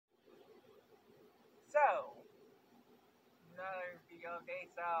So, another video day,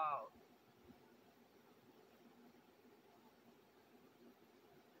 so,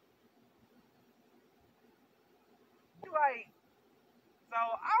 like,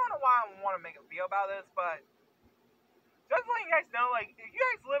 I don't know why I want to make a video about this, but just letting you guys know, like, if you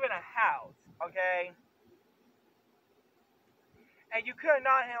guys live in a house, okay, and you could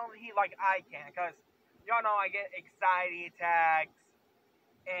not handle the heat like I can, because y'all know I get anxiety attacks,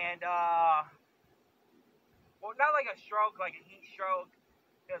 and, well, not like a stroke, like a heat stroke,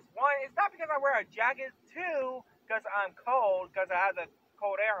 because one, it's not because I wear a jacket, two, because I'm cold, because I have the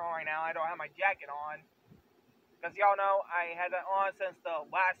cold air on right now, I don't have my jacket on. Because y'all know I had that on since the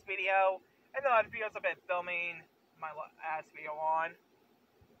last video, and the other videos I've been filming my last video on.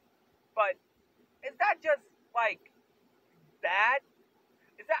 But is that just like bad?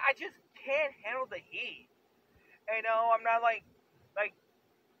 Is that I just can't handle the heat? You know, I'm not like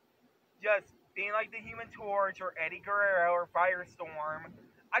just being like the Human Torch or Eddie Guerrero or Firestorm.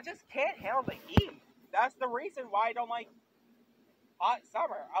 I just can't handle the heat. That's the reason why I don't like hot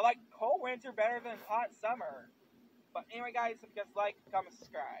summer. I like cold winter better than hot summer. But anyway, guys, if you guys like, comment,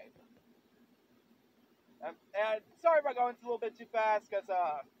 subscribe. And sorry if I'm going a little bit too fast, because,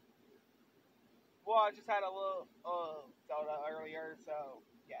 well, I just had a little soda earlier, so,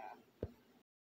 yeah.